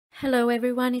Hello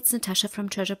everyone, it's Natasha from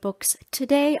Treasure Books.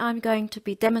 Today I'm going to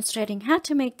be demonstrating how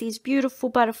to make these beautiful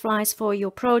butterflies for your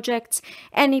projects.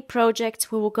 Any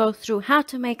projects, we will go through how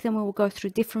to make them. We will go through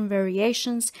different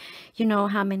variations, you know,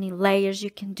 how many layers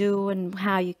you can do and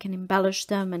how you can embellish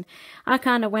them. And I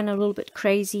kind of went a little bit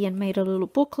crazy and made a little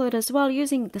booklet as well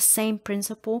using the same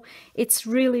principle. It's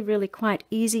really quite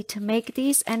easy to make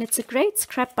these, and it's a great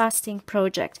scrap busting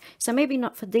project. So maybe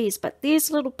not for these, but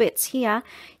these little bits here,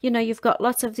 you know, you've got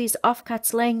lots of these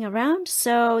offcuts laying around,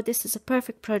 so this is a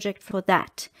perfect project for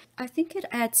that. I think it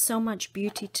adds so much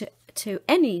beauty to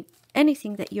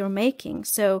anything that you're making.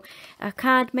 So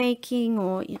card making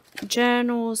or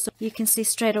journals, you can see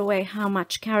straight away how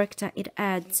much character it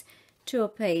adds to a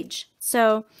page.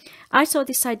 So I saw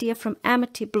this idea from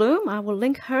Amity Bloom. I will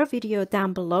link her video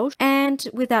down below, and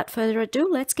without further ado,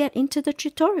 let's get into the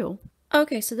tutorial.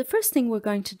 Okay, so the first thing we're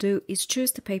going to do is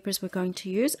choose the papers we're going to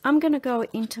use. I'm going to go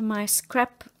into my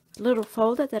scrap little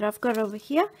folder that I've got over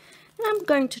here, and I'm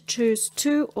going to choose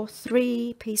 2 or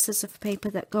 3 pieces of paper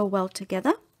that go well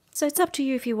together. So it's up to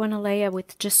you if you want to layer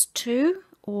with just 2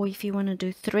 or if you want to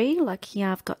do 3. Like here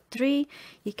I've got 3.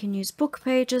 You can use book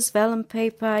pages, vellum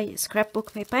paper,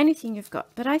 scrapbook paper, anything you've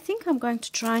got. But I think I'm going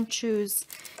to try and choose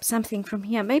something from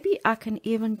here. Maybe I can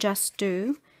even just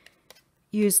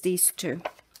use these 2.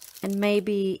 And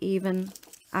maybe even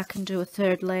I can do a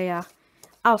 3rd layer.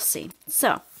 I'll see.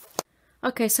 So,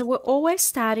 okay, so we're always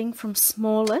starting from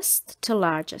smallest to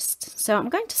largest. So I'm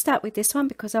going to start with this one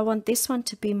because I want this one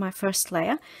to be my first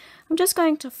layer. I'm just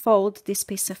going to fold this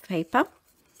piece of paper,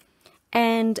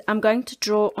 and I'm going to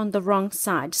draw on the wrong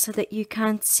side so that you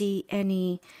can't see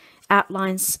any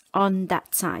outlines on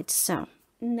that side. So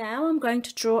now I'm going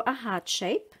to draw a heart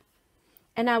shape,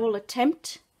 and I will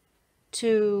attempt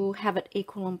to have it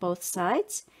equal on both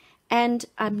sides, and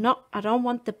I don't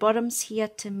want the bottoms here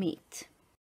to meet.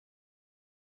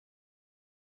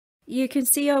 You can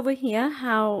see over here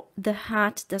how the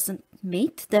heart doesn't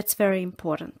meet. That's very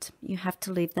important. You have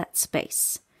to leave that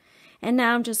space. And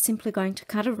now I'm just simply going to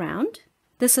cut around.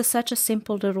 This is such a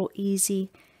simple little easy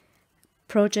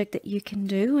project that you can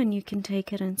do, and you can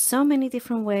take it in so many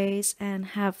different ways and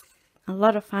have a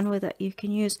lot of fun with it. You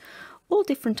can use all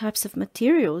different types of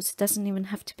materials. It doesn't even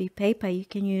have to be paper. You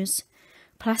can use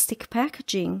plastic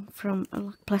packaging from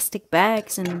plastic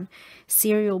bags and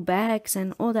cereal bags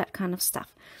and all that kind of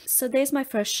stuff. So there's my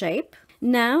first shape.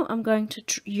 Now I'm going to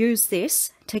use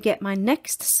this to get my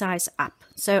next size up.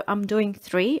 So I'm doing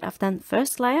 3. I've done the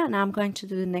first layer. Now I'm going to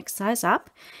do the next size up,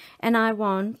 and I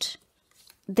want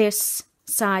this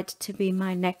side to be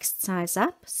my next size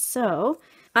up. So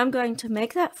I'm going to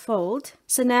make that fold.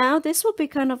 So now this will be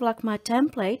kind of like my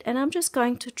template, and I'm just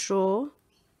going to draw,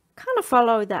 kind of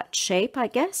follow that shape, I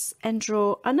guess, and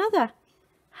draw another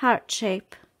heart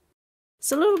shape.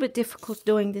 It's a little bit difficult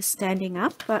doing this standing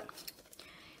up, but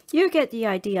you get the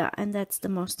idea, and that's the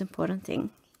most important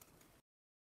thing.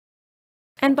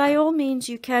 And by all means,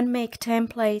 you can make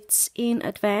templates in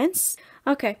advance.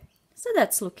 Okay, so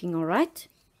that's looking all right.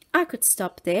 I could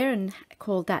stop there and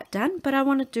call that done, but I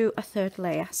want to do a 3rd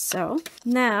layer. So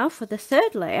now for the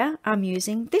 3rd layer, I'm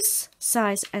using this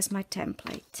size as my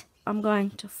template. I'm going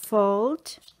to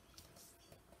fold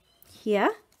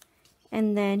here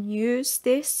and then use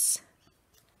this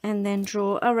and then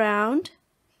draw around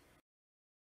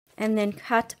and then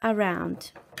cut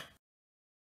around.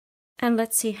 And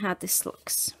let's see how this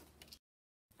looks.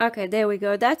 Okay, there we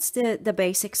go. That's the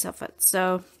basics of it.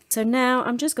 So now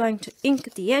I'm just going to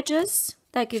ink the edges.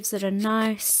 That gives it a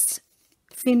nice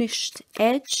finished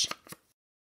edge.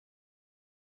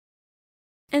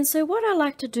 And so what I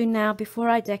like to do now before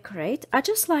I decorate, I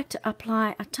just like to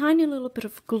apply a tiny little bit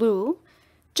of glue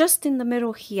just in the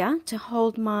middle here to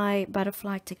hold my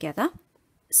butterfly together.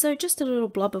 So just a little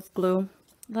blob of glue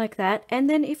like that. And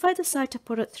then if I decide to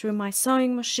put it through my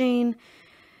sewing machine,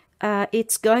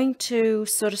 it's going to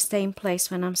sort of stay in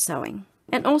place when I'm sewing.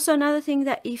 And also another thing,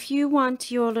 that if you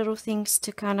want your little things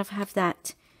to kind of have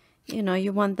that, you know,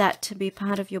 you want that to be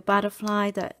part of your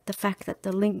butterfly, the fact that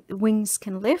the wings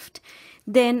can lift,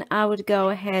 then I would go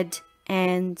ahead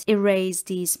and erase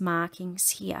these markings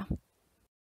here.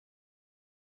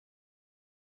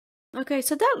 Okay,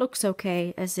 so that looks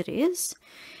okay as it is.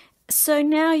 So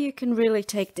now you can really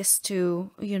take this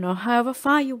to, you know, however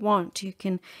far you want. You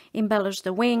can embellish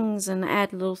the wings and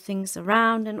add little things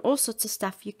around and all sorts of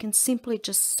stuff. You can simply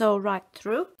just sew right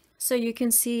through. So you can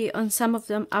see on some of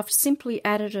them, I've simply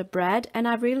added a brad, and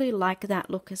I really like that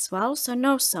look as well. So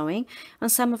no sewing. On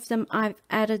some of them, I've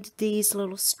added these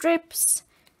little strips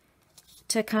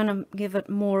to kind of give it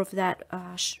more of that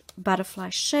butterfly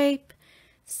shape.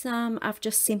 Some I've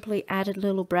just simply added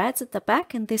little brads at the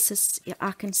back, and this is,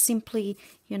 I can simply,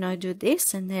 you know, do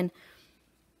this and then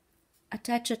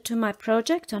attach it to my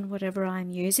project on whatever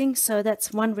I'm using. So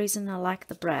that's one reason I like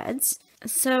the brads.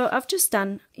 So I've just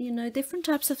done, you know, different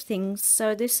types of things.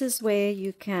 So this is where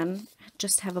you can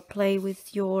just have a play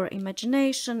with your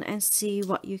imagination and see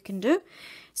what you can do.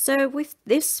 So with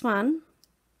this one,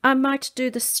 I might do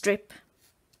the strip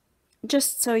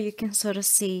just so you can sort of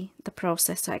see the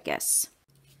process, I guess.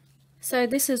 So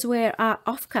this is where our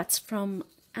offcuts from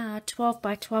 12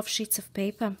 by 12 sheets of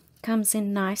paper comes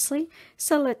in nicely.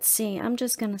 So let's see, I'm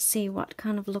just going to see what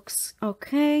kind of looks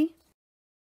okay.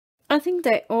 I think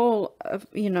they all,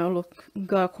 you know,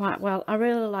 go quite well. I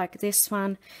really like this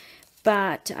one,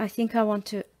 but I think I want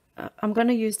to, I'm going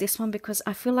to use this one because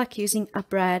I feel like using a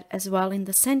brad as well in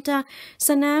the center.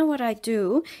 So now what I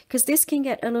do, because this can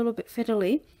get a little bit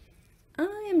fiddly,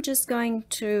 I am just going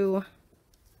to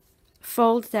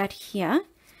fold that here,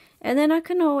 and then I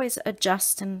can always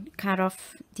adjust and cut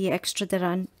off the extra that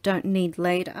I don't need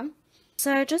later.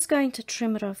 So just going to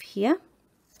trim it off here.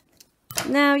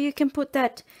 Now you can put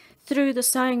that through the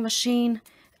sewing machine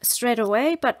straight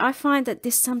away, but I find that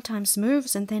this sometimes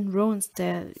moves and then ruins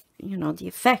the, you know, the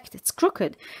effect. It's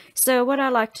crooked. So what I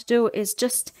like to do is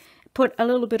just put a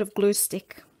little bit of glue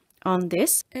stick on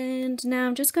this, and now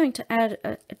I'm just going to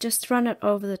add just run it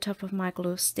over the top of my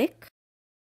glue stick.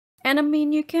 And I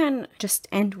mean, you can just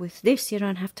end with this, you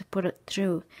don't have to put it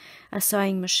through a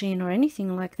sewing machine or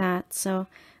anything like that. So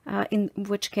in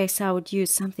which case I would use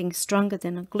something stronger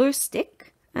than a glue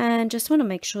stick, and just want to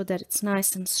make sure that it's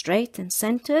nice and straight and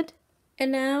centered.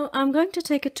 And now I'm going to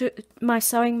take it to my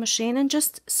sewing machine and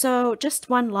just sew just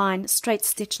one line, straight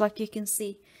stitch, like you can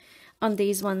see on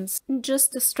these ones,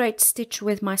 just a straight stitch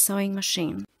with my sewing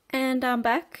machine. And I'm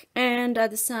back, and I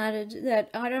decided that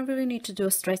I don't really need to do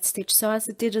a straight stitch, so I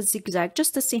did a zigzag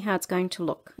just to see how it's going to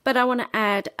look. But I want to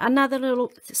add another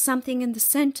little something in the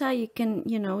center. You can,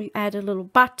 you know, add a little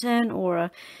button,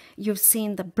 or you've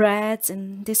seen the brads,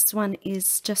 and this one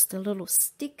is just a little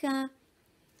sticker.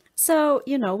 So,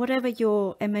 you know, whatever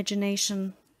your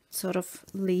imagination sort of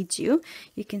leads you.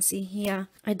 You can see here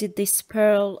I did this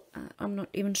pearl, I'm not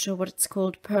even sure what it's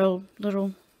called, pearl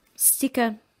little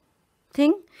sticker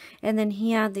thing, and then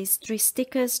here these 3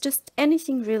 stickers. Just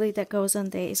anything really that goes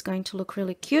on there is going to look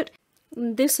really cute.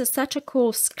 This is such a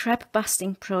cool scrap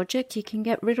busting project. You can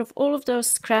get rid of all of those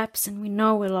scraps, and we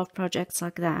know we love projects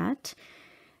like that,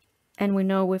 and we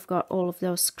know we've got all of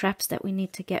those scraps that we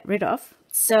need to get rid of.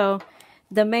 So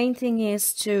the main thing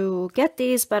is to get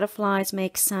these butterflies,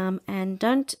 make some, and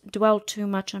don't dwell too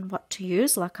much on what to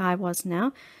use like I was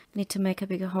now. Need to make a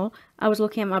bigger hole. I was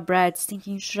looking at my brads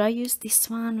thinking, should I use this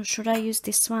one or should I use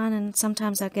this one? And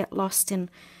sometimes I get lost in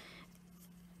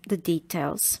the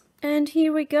details. And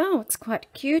here we go. It's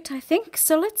quite cute, I think.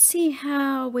 So let's see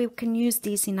how we can use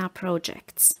these in our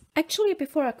projects. Actually,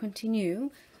 before I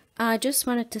continue, I just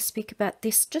wanted to speak about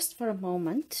this just for a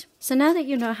moment. So now that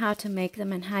you know how to make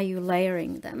them and how you're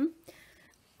layering them,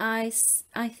 I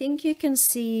think you can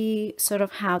see sort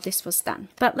of how this was done.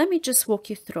 But let me just walk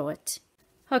you through it.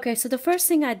 Okay, so the first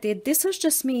thing I did, this was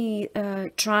just me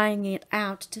trying it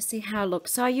out to see how it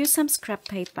looks. So I used some scrap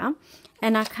paper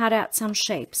and I cut out some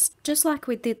shapes. Just like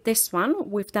we did this one,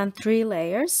 we've done 3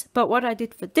 layers. But what I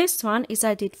did for this one is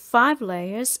I did 5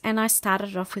 layers, and I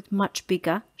started off with much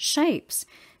bigger shapes.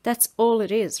 That's all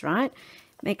it is, right?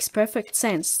 Makes perfect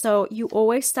sense. So you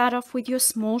always start off with your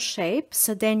small shape,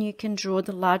 so then you can draw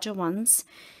the larger ones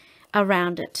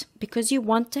around it, because you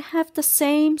want to have the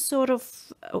same sort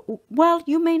of, well,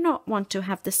 you may not want to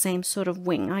have the same sort of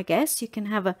wing. I guess you can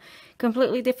have a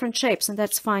completely different shapes, and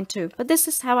that's fine too, but this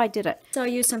is how I did it. So I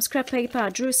used some scrap paper, I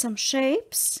drew some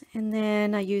shapes, and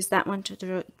then I used that one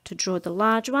to draw the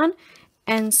large one,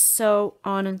 and so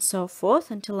on and so forth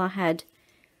until I had,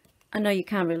 I know you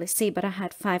can't really see, but I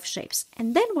had 5 shapes.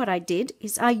 And then what I did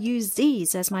is I used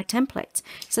these as my templates.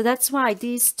 So that's why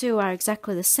these 2 are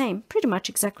exactly the same, pretty much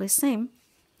exactly the same.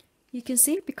 You can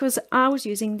see, because I was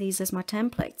using these as my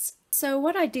templates. So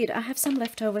what I did, I have some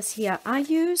leftovers here. I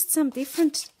used some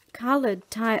different colored,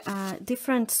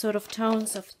 different sort of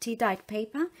tones of tea dyed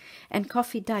paper and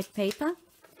coffee dyed paper,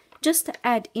 just to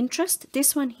add interest.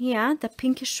 This one here, the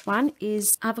pinkish one,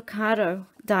 is avocado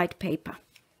dyed paper.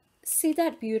 See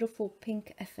that beautiful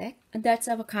pink effect? And that's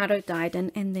avocado dyed,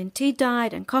 and then tea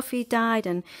dyed and coffee dyed,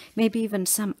 and maybe even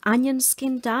some onion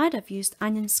skin dyed. I've used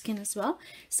onion skin as well.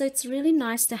 So it's really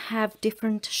nice to have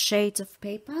different shades of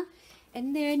paper.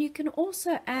 And then you can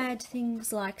also add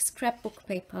things like scrapbook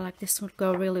paper, like this would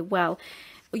go really well.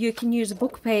 You can use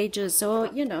book pages, or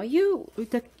you know, you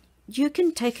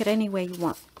can take it anywhere you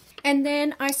want. And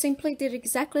then I simply did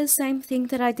exactly the same thing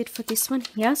that I did for this one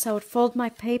here. So I would fold my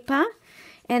paper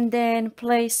and then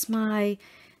place my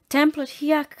template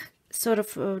here, sort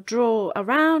of draw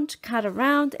around, cut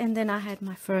around, and then I had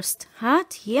my first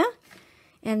heart here.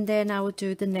 And then I would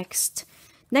do the next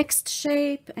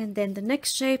shape, and then the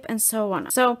next shape, and so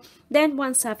on. So then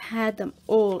once I've had them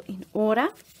all in order,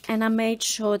 and I made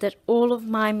sure that all of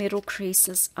my middle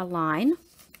creases align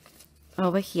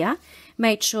over here,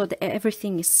 made sure that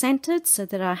everything is centered so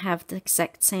that I have the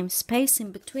exact same space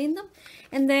in between them,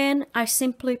 and then I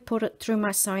simply put it through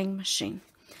my sewing machine.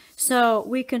 So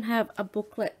we can have a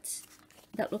booklet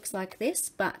that looks like this,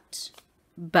 but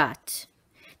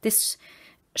this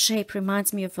shape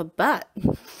reminds me of a butt.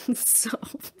 So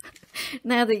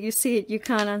now that you see it, you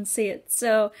can't unsee it.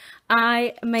 So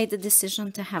I made the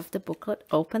decision to have the booklet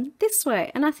open this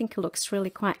way, and I think it looks really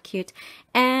quite cute,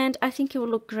 and I think it will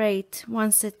look great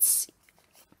once it's,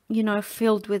 you know,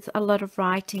 filled with a lot of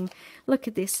writing. Look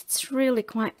at this, it's really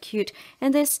quite cute,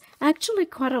 and there's actually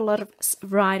quite a lot of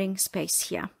writing space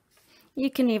here. You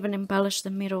can even embellish the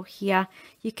middle here.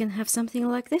 You can have something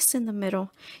like this in the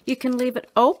middle. You can leave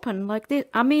it open like this.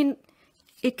 I mean,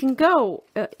 it can go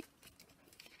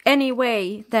any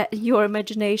way that your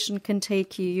imagination can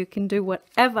take you. You can do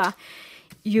whatever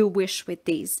you wish with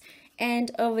these. And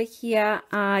over here,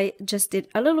 I just did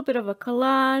a little bit of a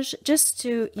collage just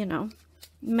to, you know,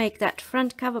 make that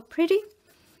front cover pretty.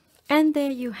 And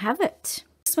there you have it.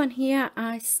 This one here,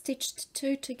 I stitched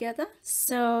two together,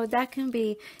 so that can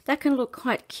look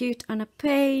quite cute on a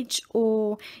page,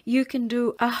 or you can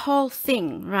do a whole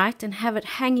thing, right, and have it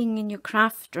hanging in your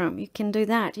craft room. You can do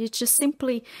that. You just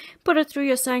simply put it through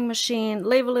your sewing machine,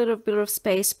 leave a little bit of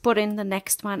space, put in the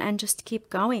next one, and just keep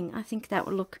going. I think that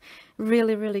would look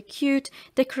really, really cute.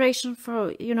 Decoration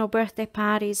for, you know, birthday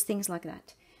parties, things like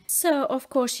that. So, of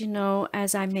course, you know,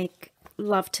 as I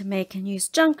love to make and use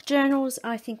junk journals,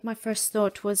 I think my first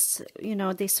thought was, you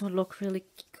know, this would look really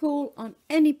cool on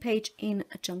any page in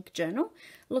a junk journal.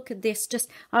 Look at this,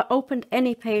 just I opened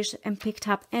any page and picked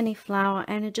up any flower,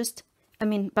 and it just, I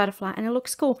mean butterfly, and it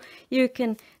looks cool. You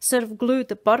can sort of glue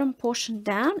the bottom portion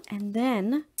down, and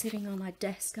then sitting on my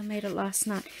desk, I made it last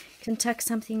night, can tuck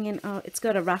something in. Oh, it's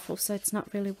got a ruffle, so it's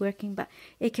not really working, but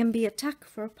it can be a tuck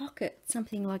for a pocket,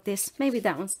 something like this. Maybe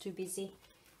that one's too busy.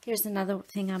 Here's another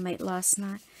thing I made last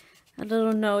night, a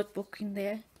little notebook in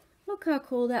there. Look how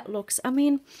cool that looks. I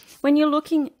mean, when you're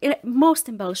looking at most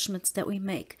embellishments that we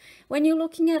make, when you're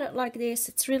looking at it like this,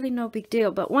 it's really no big deal.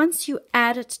 But once you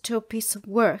add it to a piece of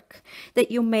work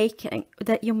that you're making,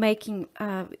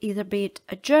 either be it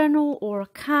a journal or a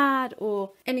card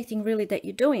or anything really that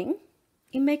you're doing,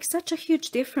 it makes such a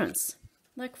huge difference.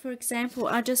 Like, for example,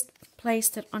 I just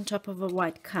placed it on top of a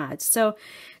white card. So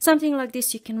something like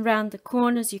this, you can round the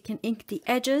corners, you can ink the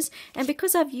edges. And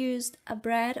because I've used a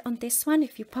brad on this one,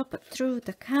 if you pop it through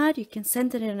the card, you can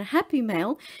send it in a happy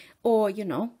mail, or, you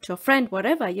know, to a friend,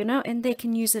 whatever, you know, and they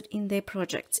can use it in their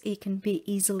projects. It can be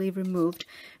easily removed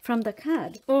from the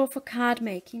card. Or for card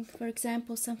making, for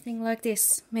example, something like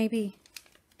this. Maybe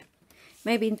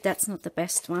that's not the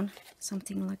best one.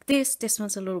 Something like this. This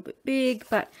one's a little bit big,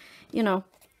 but, you know,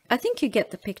 I think you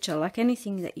get the picture. Like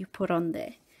anything that you put on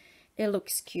there, it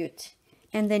looks cute.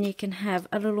 And then you can have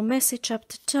a little message up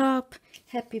the top.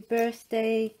 Happy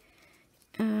birthday.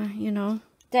 You know,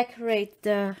 decorate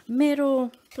the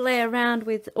middle. Play around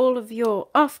with all of your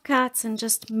offcuts and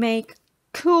just make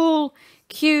cool,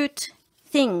 cute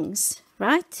things,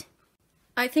 right?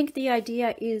 I think the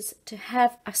idea is to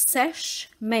have a sesh,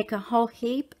 make a whole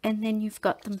heap, and then you've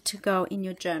got them to go in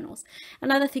your journals.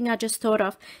 Another thing I just thought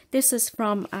of, this is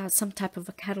from some type of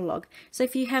a catalog. So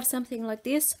if you have something like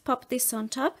this, pop this on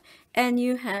top, and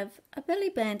you have a belly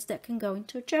band that can go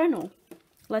into a journal.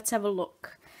 Let's have a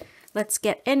look. Let's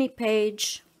get any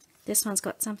page. This one's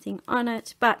got something on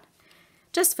it, but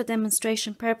just for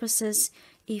demonstration purposes,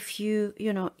 if you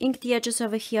know, ink the edges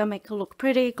over here, make it look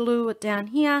pretty, glue it down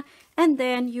here, and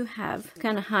then you have,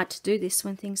 kind of hard to do this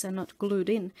when things are not glued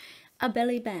in, a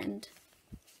belly band.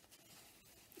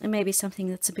 And maybe something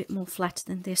that's a bit more flat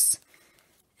than this.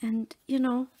 And, you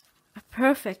know, a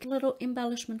perfect little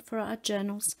embellishment for our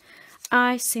journals.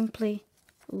 I simply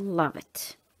love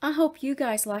it. I hope you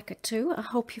guys like it too. I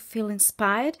hope you feel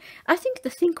inspired. I think the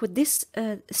thing with this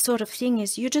sort of thing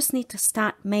is you just need to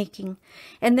start making.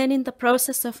 And then in the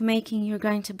process of making, you're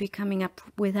going to be coming up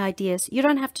with ideas. You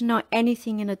don't have to know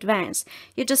anything in advance.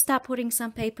 You just start putting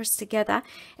some papers together,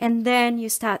 and then you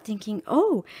start thinking,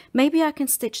 oh, maybe I can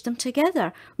stitch them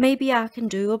together. Maybe I can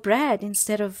do a brad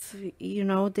instead of, you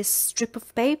know, this strip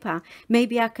of paper.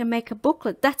 Maybe I can make a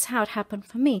booklet. That's how it happened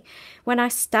for me. When I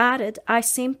started, I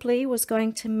simply was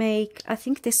going to make, I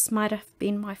think this might have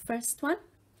been my first one.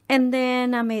 And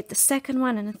then I made the second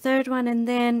one and the third one, and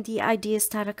then the ideas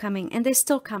started coming, and they're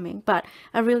still coming, but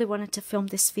I really wanted to film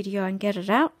this video and get it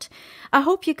out. I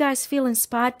hope you guys feel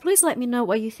inspired. Please let me know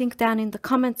what you think down in the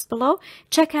comments below.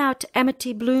 Check out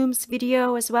Amity Bloom's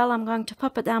video as well. I'm going to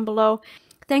pop it down below.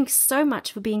 Thanks so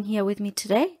much for being here with me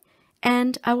today,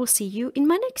 and I will see you in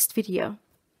my next video.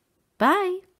 Bye!